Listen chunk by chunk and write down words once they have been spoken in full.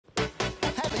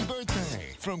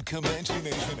from Comanche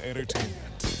Nation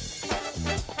Entertainment.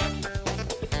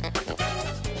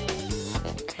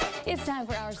 It's time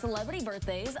for our celebrity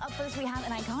birthdays. Up first, we have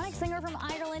an iconic singer from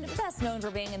Ireland, best known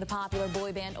for being in the popular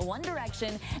boy band One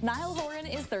Direction. Niall Horan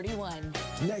is 31.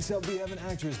 Next up, we have an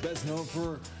actress best known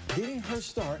for getting her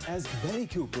start as Betty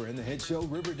Cooper in the hit show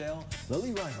Riverdale.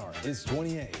 Lily Reinhart is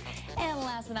 28. And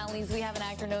last but not least, we have an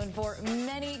actor known for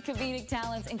many comedic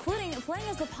talents, including playing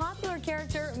as the popular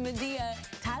character Medea.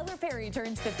 Tyler Perry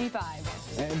turns 55.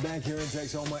 And back here in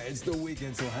Texoma, it's the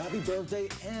weekend, so happy birthday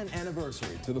and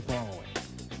anniversary to the following.